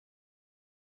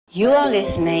You are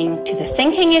listening to the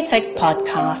Thinking Effect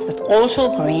podcast with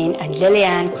Orshel Green and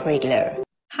Liliane Kriegler.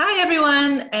 Hi,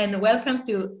 everyone, and welcome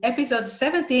to episode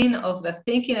 17 of the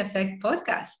Thinking Effect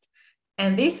podcast.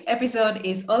 And this episode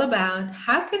is all about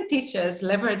how can teachers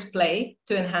leverage play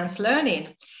to enhance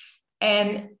learning.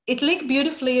 And it linked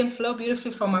beautifully and flowed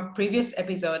beautifully from our previous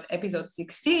episode, episode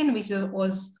 16, which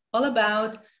was all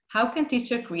about how can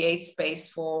teachers create space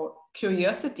for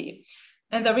curiosity.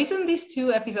 And the reason these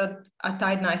two episodes are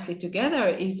tied nicely together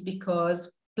is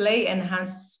because play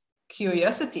enhances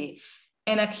curiosity.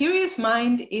 And a curious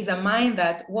mind is a mind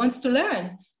that wants to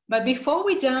learn. But before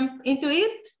we jump into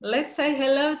it, let's say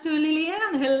hello to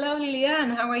Liliane. Hello,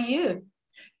 Liliane. How are you?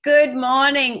 Good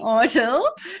morning, Orshel.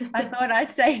 I thought I'd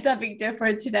say something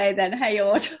different today than, hey,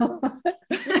 Orshel.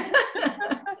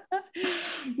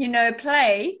 You know,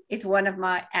 play is one of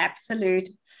my absolute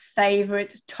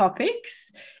favorite topics.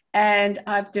 And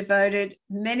I've devoted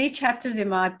many chapters in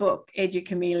my book,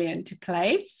 Educhameleon, to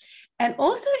play. And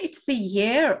also it's the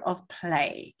year of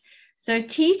play. So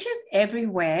teachers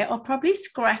everywhere are probably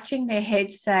scratching their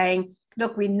heads saying,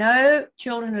 look, we know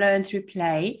children learn through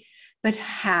play, but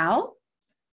how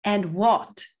and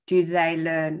what do they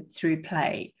learn through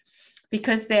play?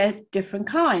 Because there are different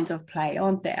kinds of play,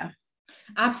 aren't there?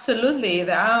 Absolutely.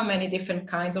 There are many different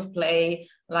kinds of play,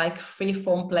 like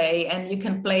free-form play, and you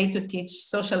can play to teach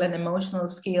social and emotional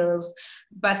skills.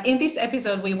 But in this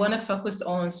episode, we want to focus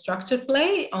on structured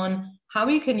play, on how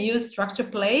you can use structured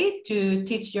play to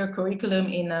teach your curriculum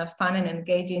in a fun and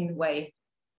engaging way.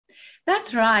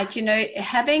 That's right. You know,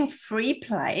 having free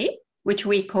play, which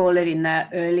we call it in the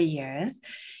early years,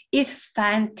 is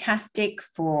fantastic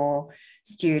for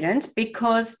students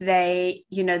because they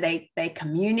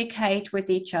communicate with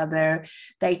each other,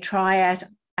 they try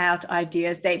out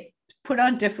ideas, they put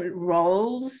on different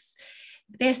roles.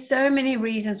 There's so many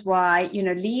reasons why,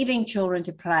 leaving children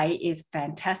to play is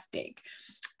fantastic.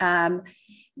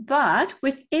 But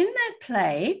within that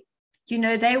play,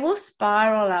 they will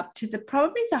spiral up to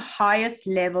probably the highest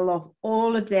level of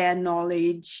all of their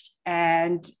knowledge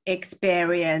and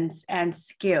experience and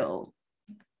skill.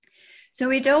 So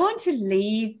we don't want to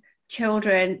leave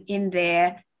children in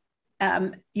there,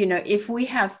 if we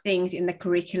have things in the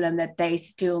curriculum that they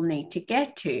still need to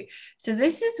get to. So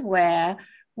this is where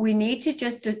we need to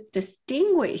just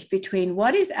distinguish between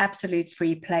what is absolute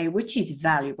free play, which is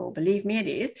valuable, believe me it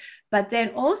is, but then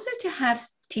also to have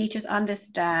teachers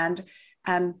understand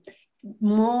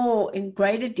more in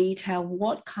greater detail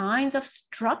what kinds of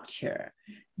structure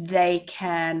they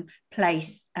can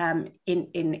place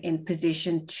in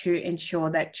position to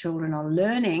ensure that children are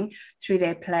learning through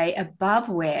their play above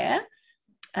where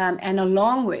and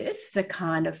along with the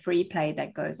kind of free play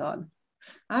that goes on.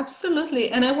 Absolutely.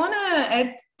 And I want to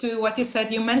add to what you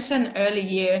said. You mentioned early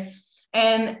year,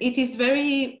 and it is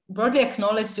very broadly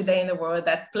acknowledged today in the world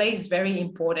that play is very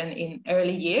important in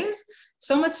early years.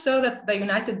 So much so that the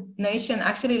United Nations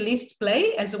actually lists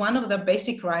play as one of the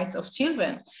basic rights of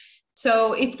children.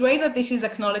 So it's great that this is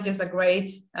acknowledged as a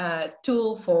great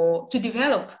tool to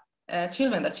develop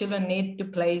children, that children need to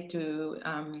play to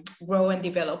grow and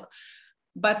develop.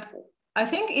 But I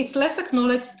think it's less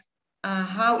acknowledged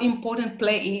how important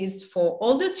play is for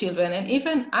older children and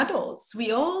even adults.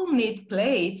 We all need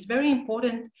play. It's very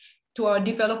important to our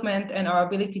development and our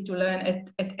ability to learn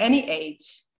at any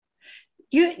age.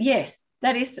 Yes,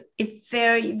 that is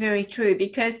very, very true,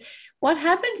 because what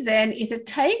happens then is it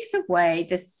takes away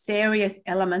the serious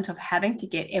element of having to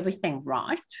get everything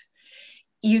right.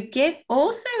 You get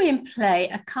also in play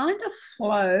a kind of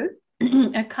flow,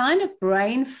 a kind of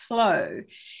brain flow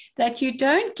that you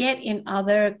don't get in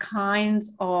other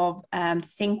kinds of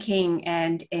thinking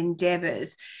and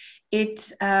endeavors.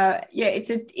 It's a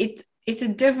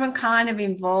different kind of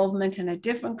involvement and a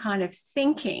different kind of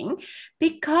thinking,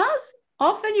 because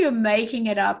often you're making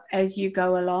it up as you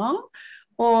go along,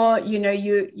 or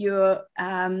you're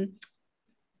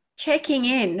checking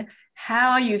in.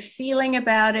 How are you feeling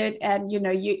about it? And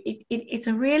it's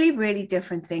a really, really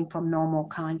different thing from normal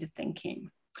kinds of thinking.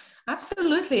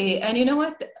 Absolutely. And you know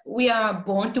what? We are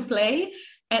born to play.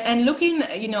 And looking,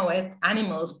 at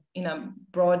animals in a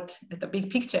broad, at the big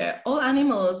picture, all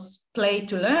animals play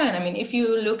to learn. I mean, if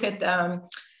you look at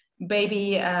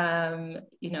baby,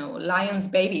 lions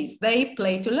babies, they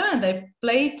play to learn. They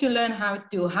play to learn how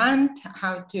to hunt,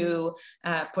 how to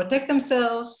protect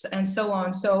themselves, and so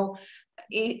on. So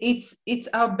it's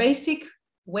our basic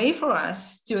way for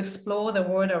us to explore the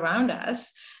world around us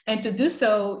and to do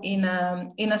so in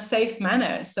a safe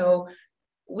manner. So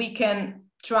we can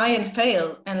try and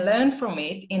fail and learn from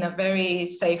it in a very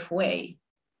safe way.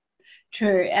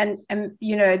 True. And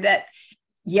that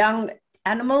young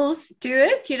animals do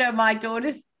it. You know, my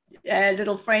daughter's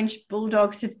little French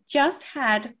bulldogs have just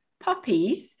had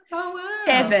puppies. Oh,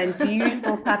 wow. 7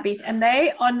 beautiful puppies, and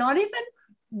they are not even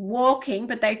walking,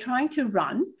 but they're trying to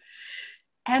run,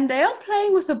 and they are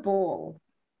playing with a ball.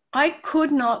 I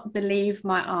could not believe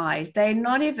my eyes. They're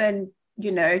not even,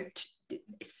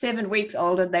 7 weeks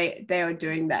older. They are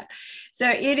doing that. So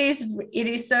it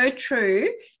is so true.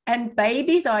 And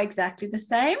babies are exactly the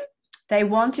same. They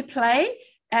want to play,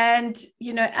 and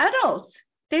adults.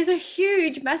 There's a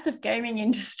huge, massive gaming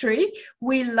industry.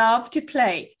 We love to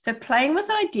play. So playing with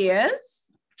ideas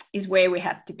is where we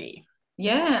have to be.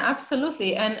 Yeah,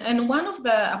 absolutely. And one of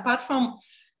the, apart from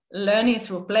learning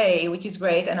through play, which is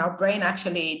great, and our brain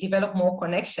actually develop more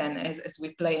connection as we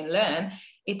play and learn,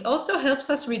 it also helps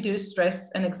us reduce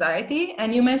stress and anxiety.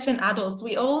 And you mentioned adults.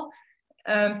 We all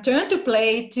turn to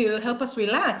play to help us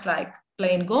relax, like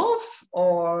playing golf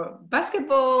or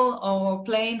basketball or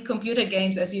playing computer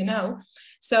games, as you know.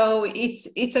 So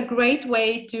it's a great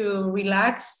way to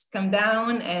relax, come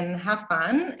down, and have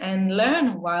fun and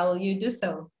learn while you do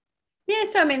so.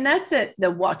 Yes, I mean, that's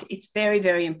the what. It's very,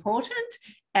 very important,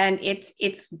 and it's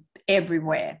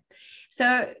everywhere.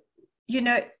 So,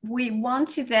 we want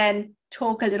to then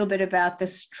talk a little bit about the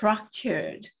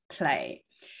structured play.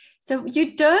 So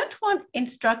you don't want in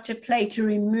structured play to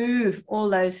remove all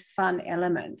those fun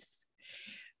elements,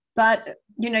 but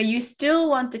you still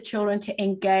want the children to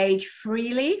engage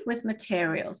freely with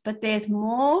materials, but there's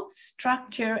more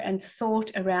structure and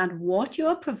thought around what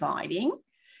you're providing,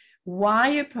 why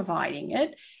you're providing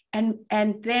it,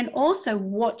 and then also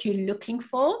what you're looking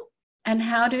for and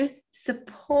how to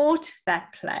support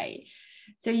that play.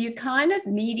 So you're kind of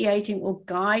mediating or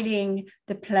guiding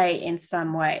the play in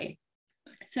some way.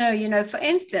 So, for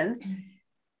instance,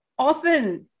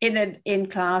 often in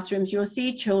classrooms, you'll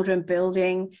see children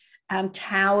building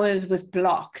towers with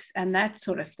blocks and that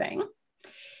sort of thing.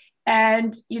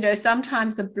 And,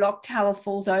 sometimes the block tower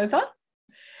falls over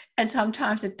and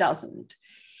sometimes it doesn't.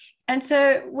 And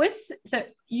so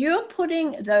you're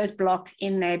putting those blocks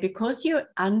in there because you're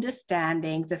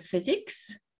understanding the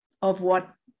physics of what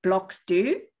blocks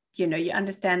do. You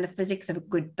understand the physics of a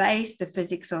good base, the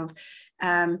physics of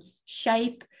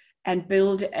shape and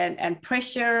build and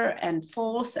pressure and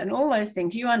force and all those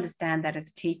things. You understand that as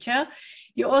a teacher.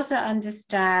 You also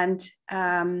understand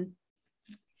the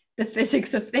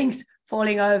physics of things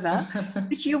falling over,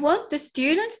 but you want the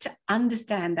students to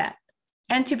understand that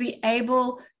and to be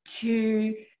able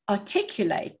to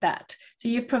articulate that. So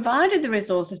you've provided the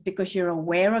resources because you're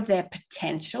aware of their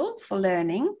potential for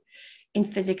learning in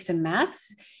physics and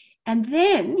maths. And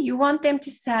then you want them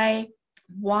to say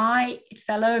why it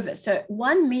fell over. So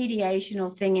one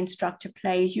mediational thing in structured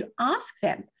play is you ask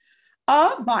them,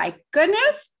 oh my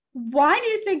goodness, why do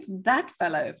you think that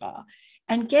fell over?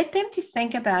 And get them to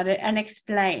think about it and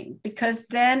explain, because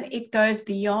then it goes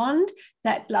beyond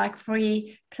that like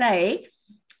free play.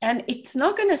 And it's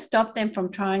not going to stop them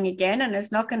from trying again, and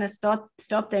it's not going to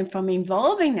stop them from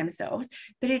involving themselves,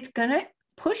 but it's going to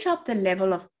push up the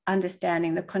level of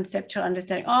understanding, the conceptual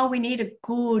understanding. Oh, we need a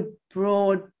good,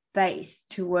 broad base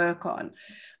to work on.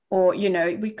 Or,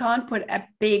 we can't put a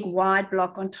big, wide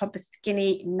block on top of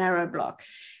skinny, narrow block.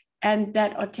 And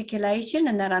that articulation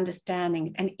and that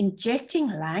understanding and injecting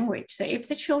language. So if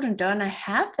the children don't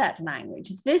have that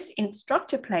language, this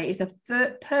instructor play is a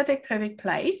perfect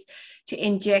place to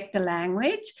inject the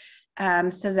language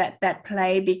so that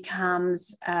play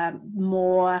becomes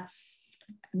more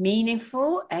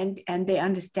meaningful and the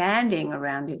understanding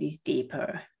around it is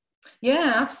deeper.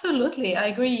 Yeah, absolutely. I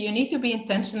agree. You need to be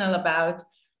intentional about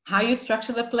how you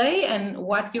structure the play and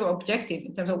what your objectives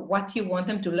in terms of what you want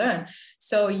them to learn.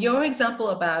 So your example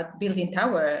about building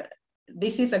tower,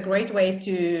 this is a great way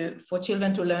for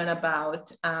children to learn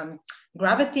about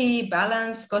gravity,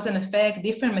 balance, cause and effect,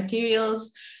 different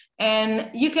materials. And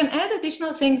you can add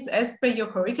additional things as per your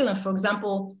curriculum. For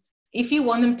example, if you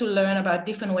want them to learn about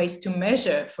different ways to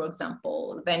measure, for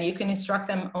example, then you can instruct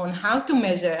them on how to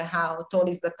measure how tall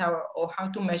is the tower or how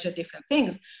to measure different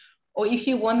things. Or if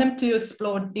you want them to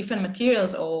explore different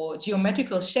materials or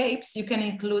geometrical shapes, you can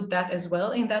include that as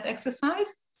well in that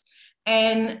exercise.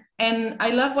 And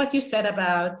I love what you said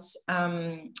about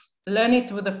learning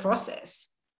through the process,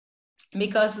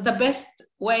 because the best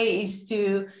way is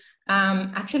to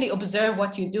actually observe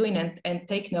what you're doing and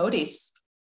take notice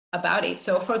about it.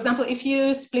 So for example, if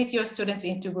you split your students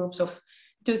into groups of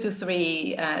 2 to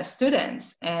 3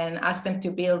 students and ask them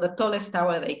to build the tallest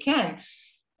tower they can,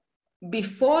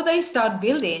 before they start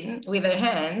building with their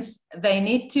hands, they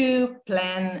need to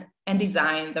plan and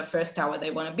design the first tower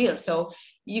they want to build. So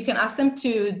you can ask them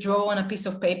to draw on a piece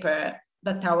of paper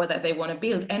the tower that they want to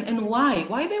build, and why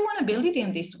they want to build it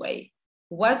in this way.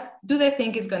 What do they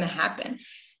think is going to happen?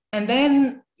 And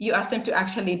then you ask them to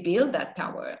actually build that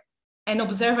tower and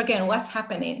observe again what's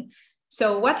happening.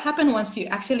 So what happened once you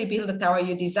actually build the tower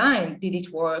you designed? Did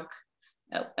it work?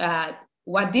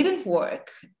 What didn't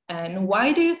work? And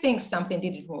why do you think something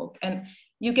didn't work? And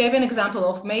you gave an example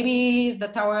of maybe the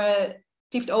tower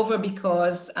tipped over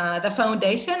because the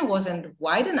foundation wasn't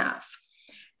wide enough.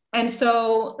 And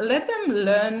so let them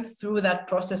learn through that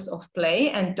process of play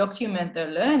and document their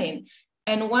learning.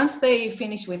 And once they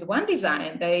finish with one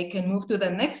design, they can move to the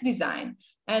next design.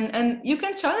 And you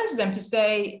can challenge them to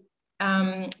say,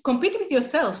 compete with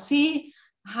yourself, see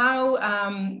how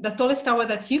the tallest tower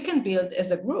that you can build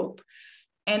as a group.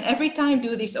 And every time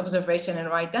do this observation and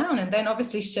write down, and then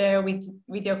obviously share with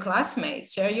your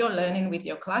classmates, share your learning with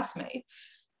your classmates.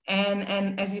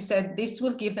 And as you said, this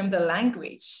will give them the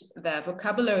language, the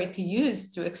vocabulary to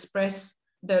use to express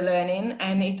their learning.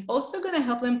 And it's also going to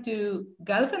help them to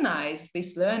galvanize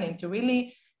this learning, to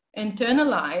really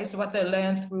internalize what they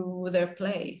learn through their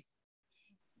play.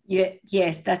 Yeah,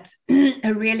 yes, that's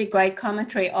a really great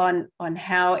commentary on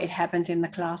how it happens in the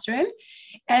classroom.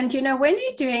 And, you know, when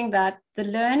you're doing that, the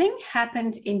learning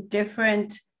happens in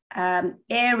different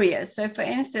areas. So for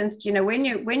instance, you know, when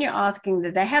you're asking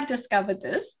that, they have discovered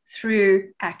this through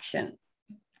action.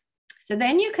 So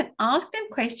then you can ask them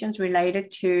questions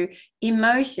related to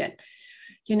emotion.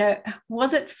 You know,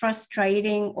 was it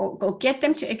frustrating, or get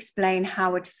them to explain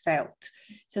how it felt.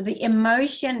 So the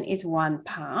emotion is one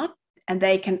part, and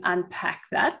they can unpack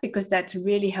that, because that's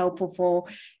really helpful for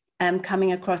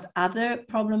coming across other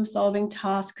problem-solving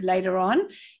tasks later on,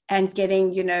 and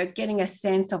getting a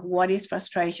sense of what is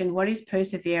frustration, what is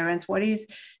perseverance, what is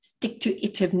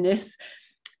stick-to-itiveness.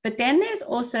 But then there's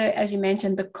also, as you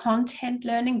mentioned, the content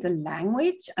learning, the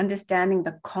language, understanding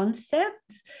the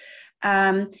concepts.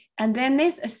 And then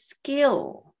there's a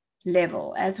skill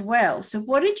level as well. So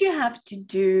what did you have to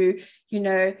do? You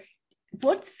know,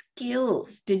 what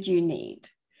skills did you need?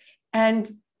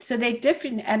 And so they're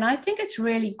different. And I think it's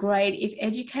really great if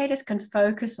educators can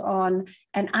focus on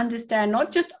and understand,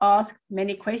 not just ask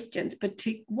many questions, but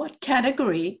to what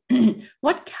category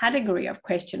of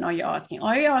question are you asking?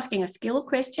 Are you asking a skill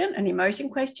question, an emotion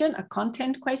question, a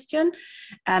content question,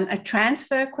 a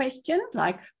transfer question?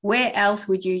 Like, where else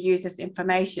would you use this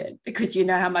information? Because you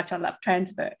know how much I love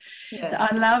transfer. Yeah. So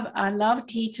I love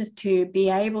teachers to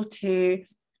be able to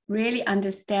really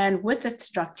understand with the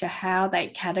structure how they're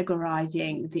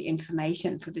categorizing the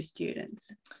information for the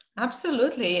students.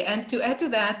 Absolutely. And to add to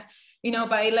that, you know,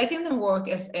 by letting them work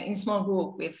in small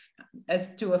group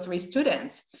as 2 or 3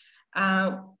 students,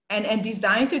 and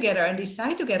design together and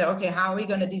decide together, okay, how are we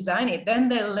going to design it? Then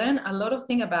they'll learn a lot of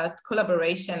things about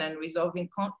collaboration and resolving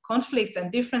conflicts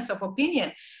and difference of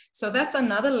opinion. So that's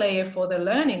another layer for the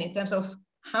learning in terms of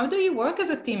how do you work as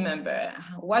a team member?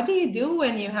 What do you do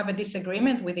when you have a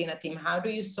disagreement within a team? How do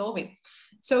you solve it?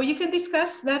 So you can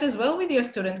discuss that as well with your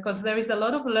students, because there is a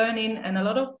lot of learning and a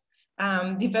lot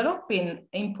of developing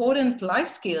important life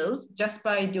skills just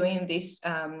by doing this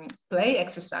play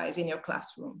exercise in your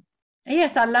classroom.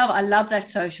 Yes, I love that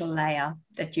social layer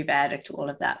that you've added to all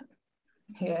of that.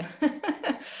 Yeah.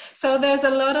 So there's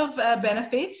a lot of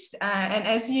benefits. And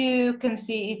as you can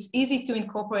see, it's easy to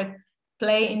incorporate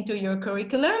play into your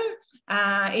curriculum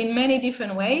in many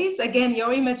different ways. Again,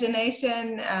 your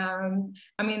imagination,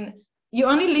 I mean, you're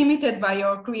only limited by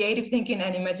your creative thinking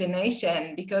and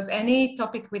imagination, because any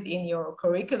topic within your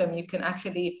curriculum, you can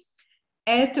actually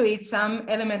add to it some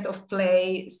element of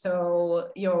play, so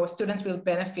your students will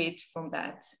benefit from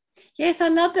that. Yes, I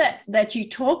love that you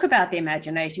talk about the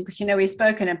imagination, because, you know, we've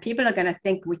spoken and people are going to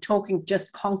think we're talking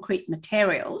just concrete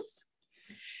materials.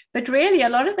 But really, a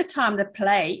lot of the time, the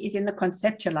play is in the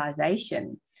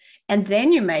conceptualization, and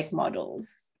then you make models.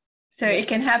 So yes, it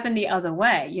can happen the other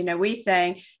way. You know, we're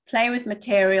saying play with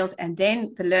materials and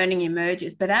then the learning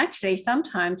emerges. But actually,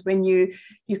 sometimes when you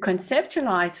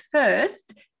conceptualize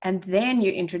first and then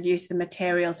you introduce the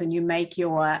materials and you make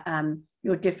your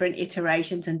different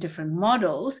iterations and different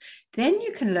models, then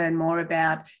you can learn more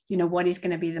about, you know, what is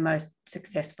going to be the most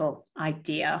successful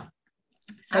idea.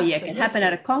 So absolutely, yeah, it can happen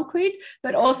at a concrete,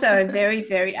 but also a very,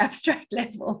 very abstract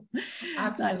level.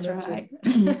 Absolutely.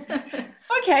 That's right.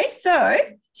 Okay, so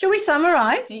shall we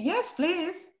summarize? Yes,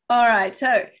 please. All right,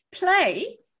 so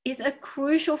play is a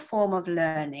crucial form of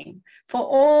learning for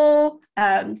all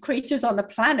creatures on the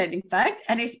planet, in fact,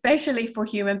 and especially for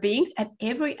human beings at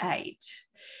every age.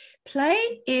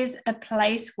 Play is a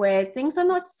place where things are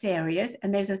not serious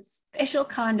and there's a special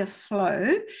kind of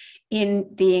flow in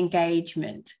the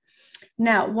engagement.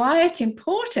 Now, why it's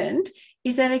important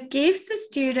is that it gives the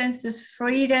students this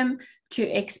freedom to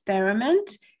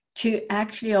experiment, to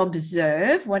actually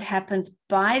observe what happens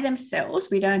by themselves.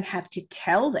 We don't have to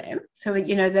tell them. So, they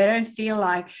don't feel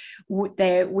like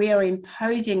we are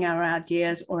imposing our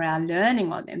ideas or our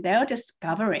learning on them. They are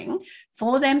discovering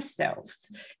for themselves.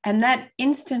 And that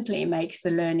instantly makes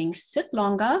the learning sit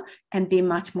longer and be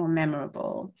much more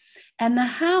memorable. And the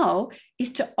how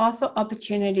is to offer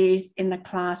opportunities in the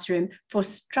classroom for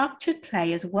structured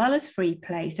play as well as free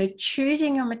play. So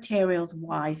choosing your materials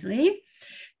wisely,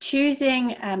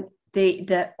 choosing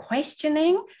the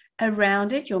questioning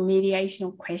around it, your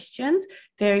mediational questions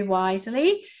very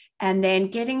wisely, and then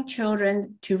getting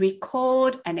children to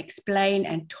record and explain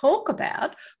and talk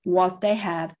about what they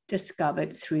have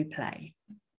discovered through play.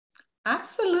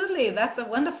 Absolutely. That's a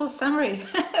wonderful summary.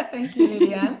 Thank you,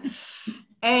 Lilian.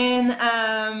 And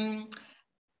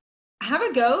have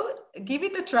a go, give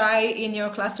it a try in your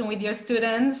classroom with your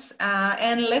students,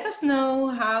 and let us know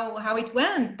how it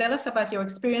went. Tell us about your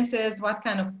experiences, what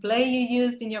kind of play you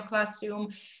used in your classroom,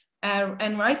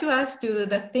 and write to us to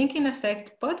the Thinking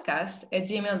Effect podcast at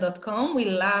gmail.com. We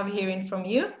love hearing from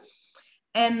you.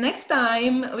 And next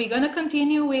time, we're going to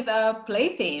continue with our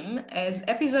play theme, as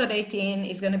episode 18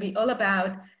 is going to be all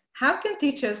about how can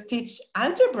teachers teach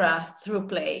algebra through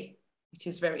play, which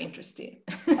is very interesting.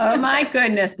 Oh my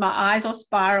goodness, my eyes are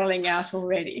spiraling out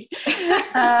already.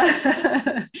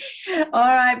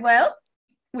 All right, well,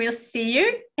 we'll see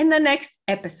you in the next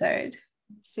episode.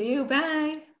 See you,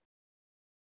 bye.